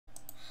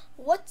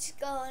What's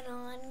going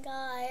on,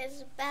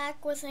 guys?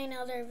 Back with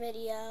another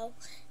video,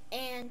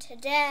 and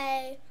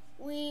today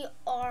we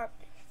are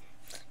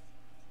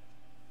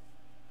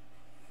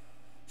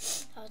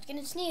I was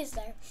gonna sneeze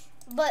there,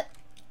 but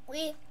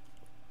we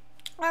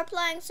are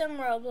playing some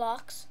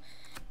Roblox,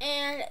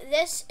 and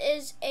this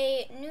is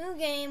a new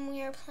game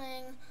we are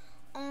playing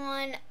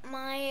on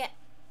my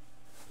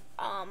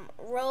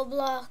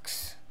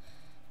Roblox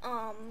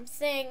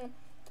thing.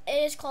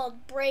 It is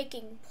called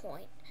Breaking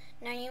Point.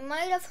 Now, you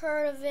might have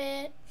heard of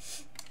it,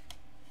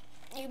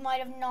 you might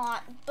have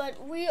not,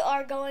 but we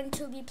are going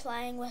to be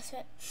playing with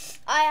it.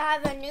 I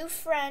have a new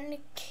friend,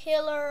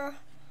 Killer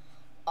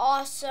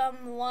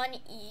Awesome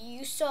One.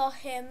 You saw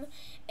him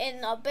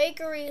in the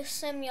Bakery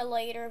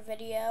Simulator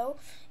video.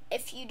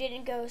 If you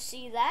didn't go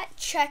see that,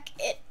 check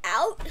it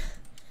out.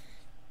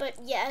 But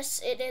yes,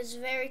 it is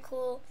very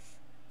cool.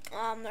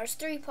 There's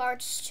 3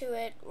 parts to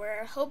it.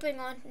 We're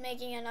hoping on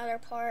making another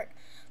part,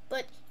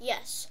 but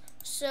yes.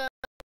 So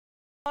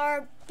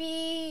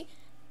we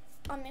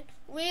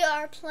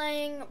are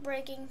playing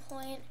Breaking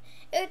Point.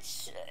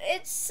 It's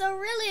a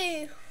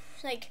really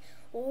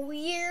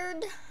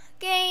weird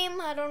game.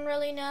 I don't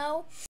really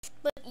know,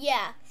 but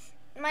yeah,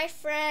 my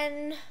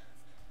friend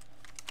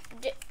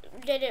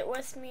did it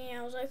with me.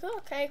 I was like, oh,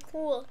 okay,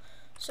 cool.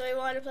 So we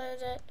wanted to play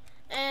with it,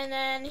 and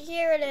then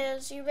here it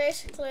is. You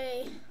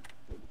basically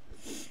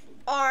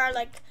are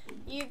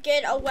you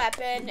get a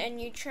weapon and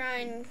you try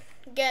and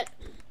get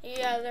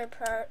the other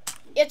part.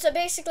 It's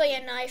basically a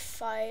knife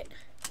fight,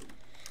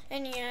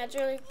 and yeah, it's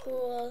really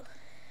cool.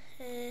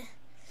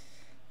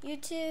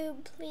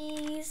 YouTube,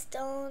 please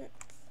don't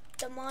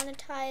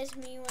demonetize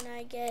me when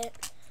I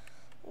get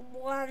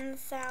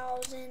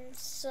 1,000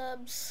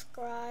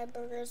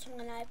 subscribers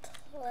when I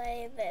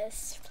play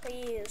this,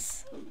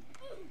 please.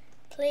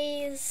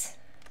 Please.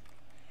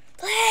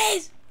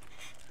 Please!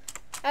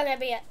 Okay,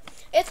 but yeah,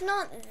 it's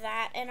not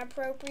that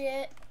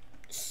inappropriate,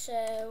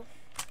 so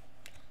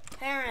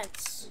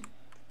parents,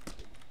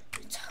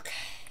 it's okay.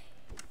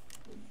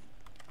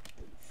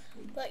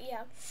 But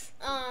yeah,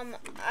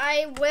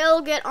 I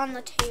will get on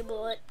the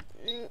table.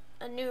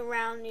 A new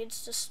round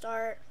needs to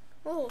start.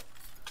 Oh,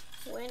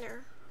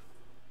 winner.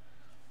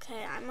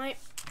 Okay, I might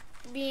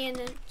be in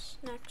this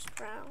next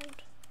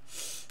round.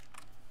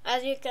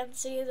 As you can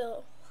see,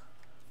 the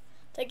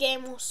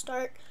game will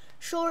start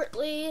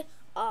shortly.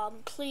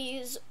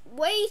 Please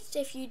wait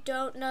if you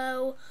don't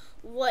know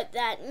what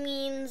that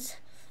means.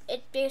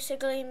 It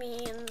basically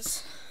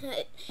means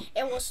it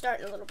will start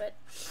in a little bit.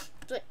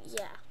 But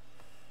yeah.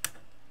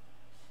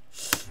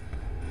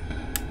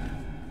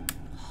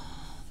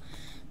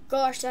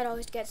 Gosh, that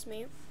always gets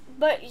me.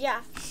 But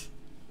yeah,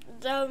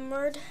 the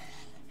murder.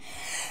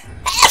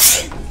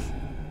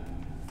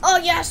 Oh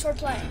yes, we're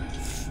playing.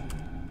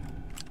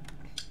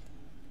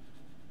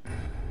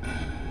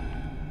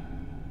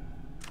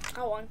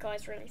 Oh, one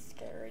guy's really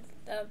scared.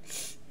 The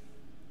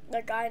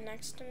guy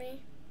next to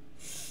me.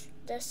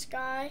 This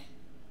guy.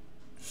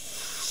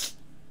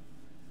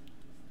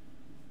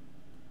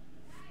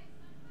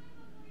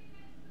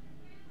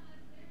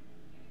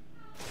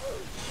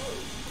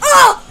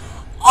 Oh!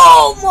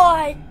 Oh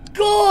my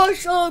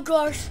gosh! Oh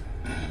gosh!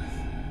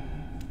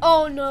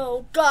 Oh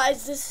no,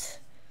 guys, this.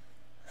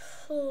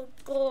 Oh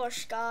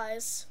gosh,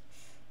 guys.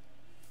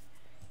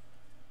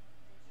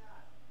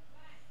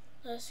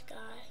 This guy.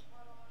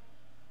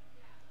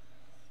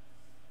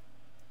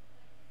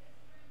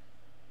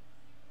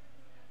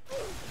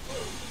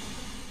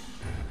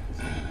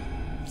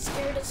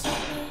 Scared to see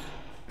me?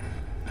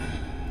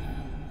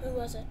 Who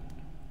was it?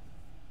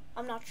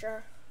 I'm not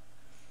sure.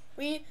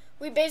 We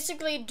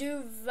basically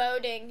do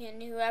voting,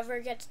 and whoever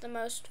gets the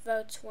most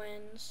votes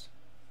wins.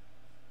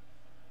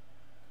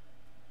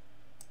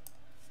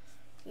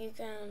 You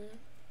can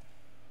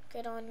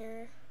get on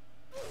your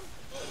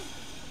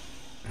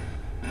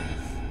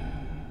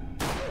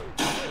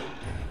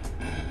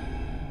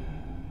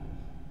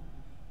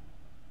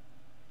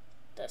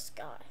this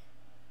guy.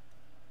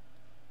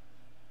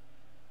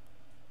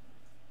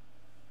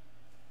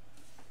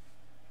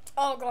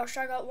 Oh gosh,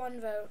 I got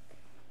 1 vote.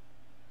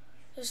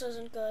 This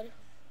isn't good.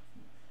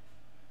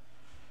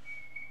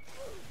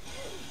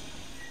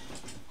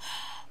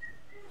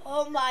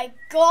 Oh my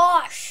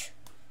gosh!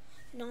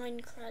 9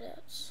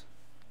 credits.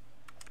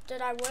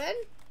 Did I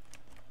win?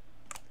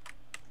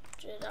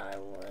 Did I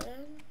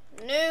win?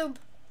 Noob!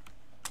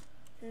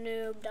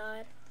 Noob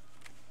died.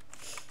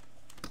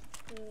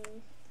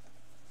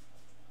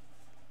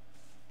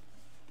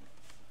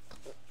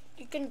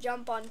 You can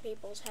jump on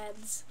people's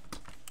heads.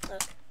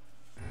 Look.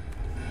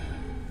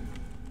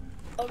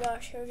 Oh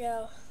gosh, here we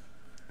go.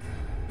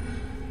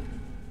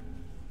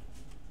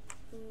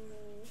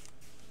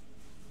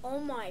 Oh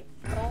my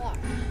god.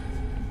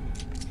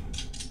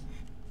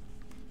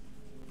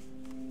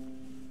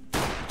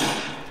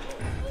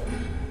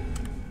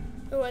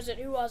 Who was it?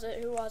 Who was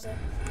it? Who was it?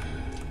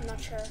 I'm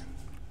not sure.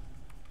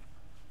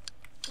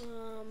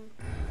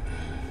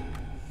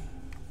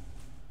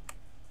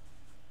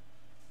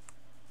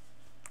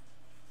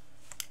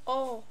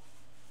 Oh.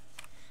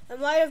 It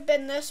might have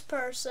been this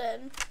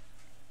person.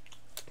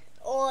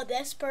 Oh, Oh,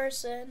 this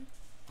person.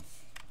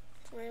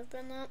 Might have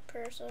been that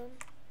person.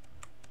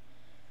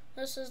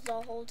 This is the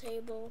whole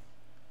table.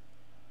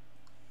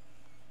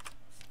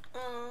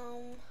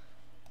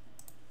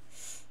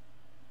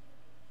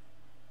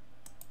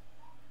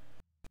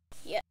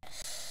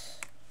 Yes.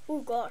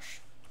 Oh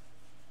gosh.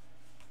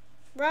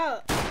 Bro.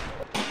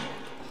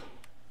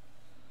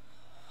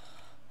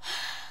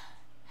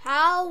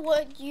 How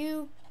would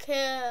you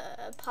kill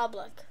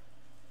public?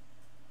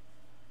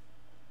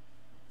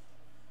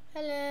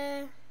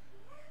 Hello.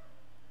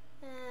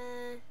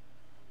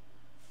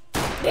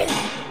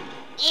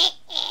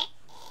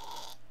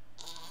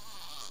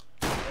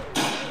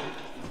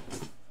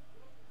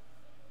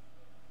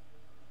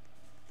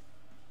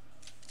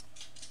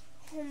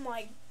 Oh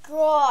my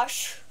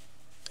gosh.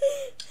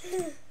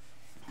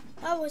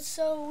 That was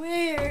so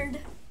weird.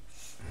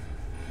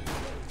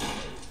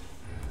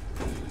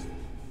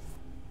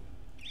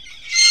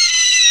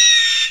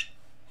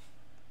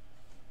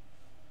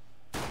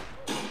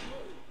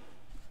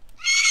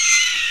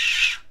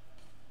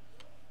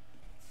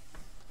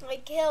 I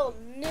killed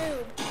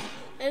Noob.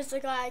 It's the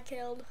guy I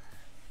killed.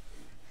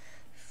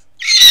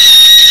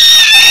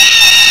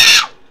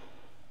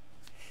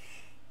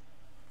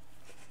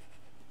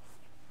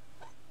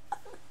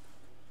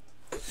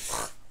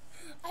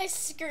 I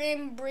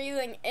scream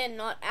breathing in,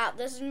 not out.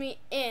 This is me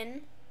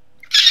in.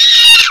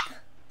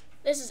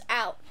 This is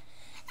out.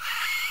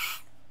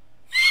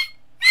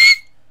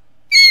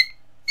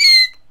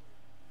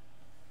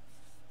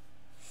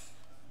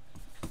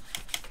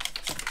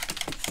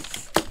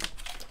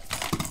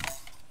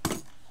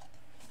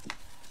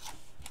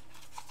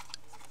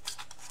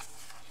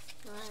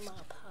 I'm a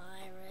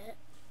pirate.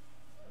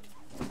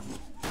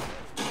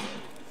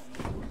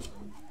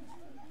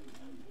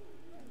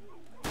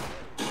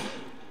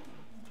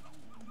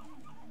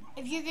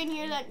 If you can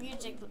hear that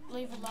music,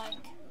 leave a like.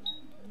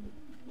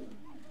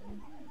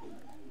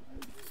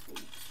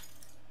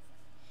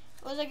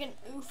 It was like an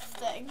oof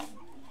thing.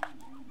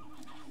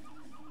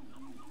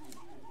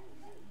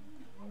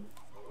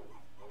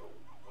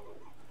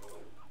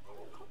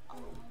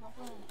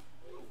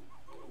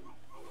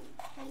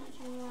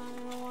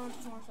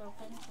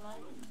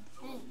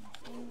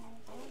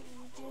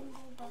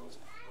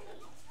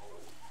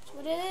 That's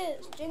what it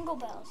is, jingle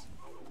bells.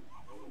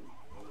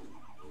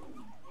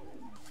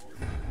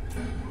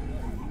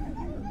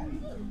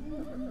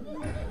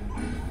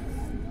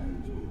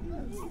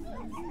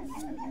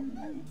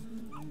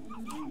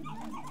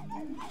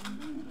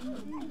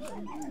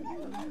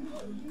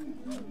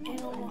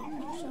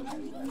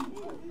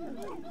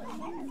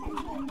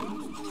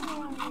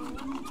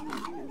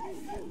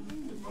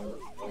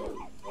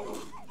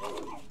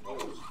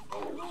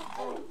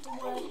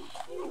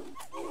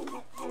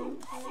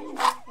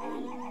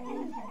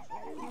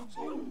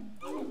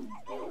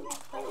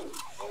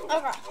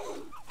 Okay.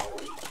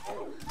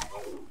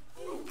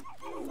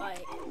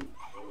 Right.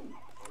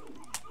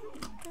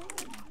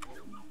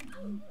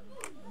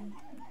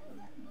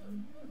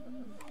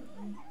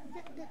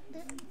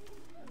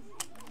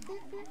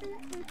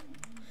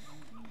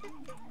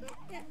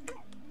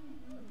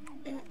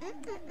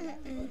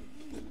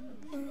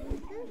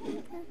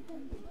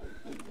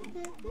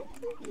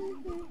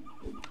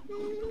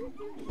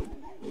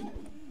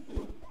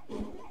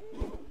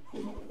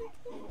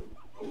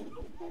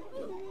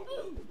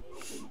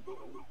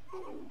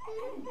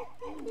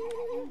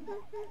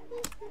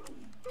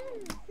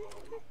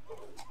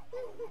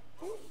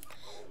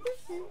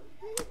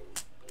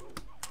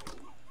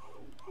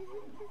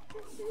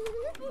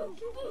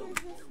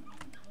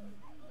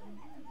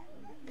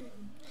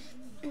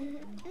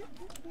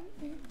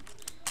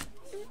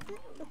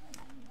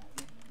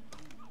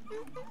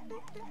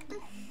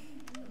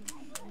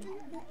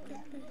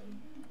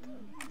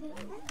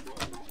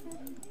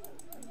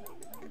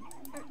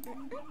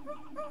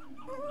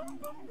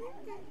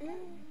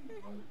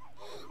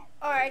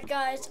 Alright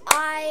guys,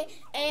 I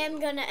am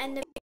gonna end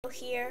the video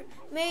here.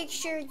 Make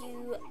sure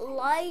you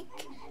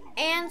like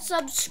and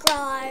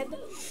subscribe,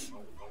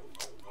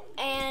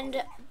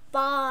 and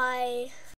bye.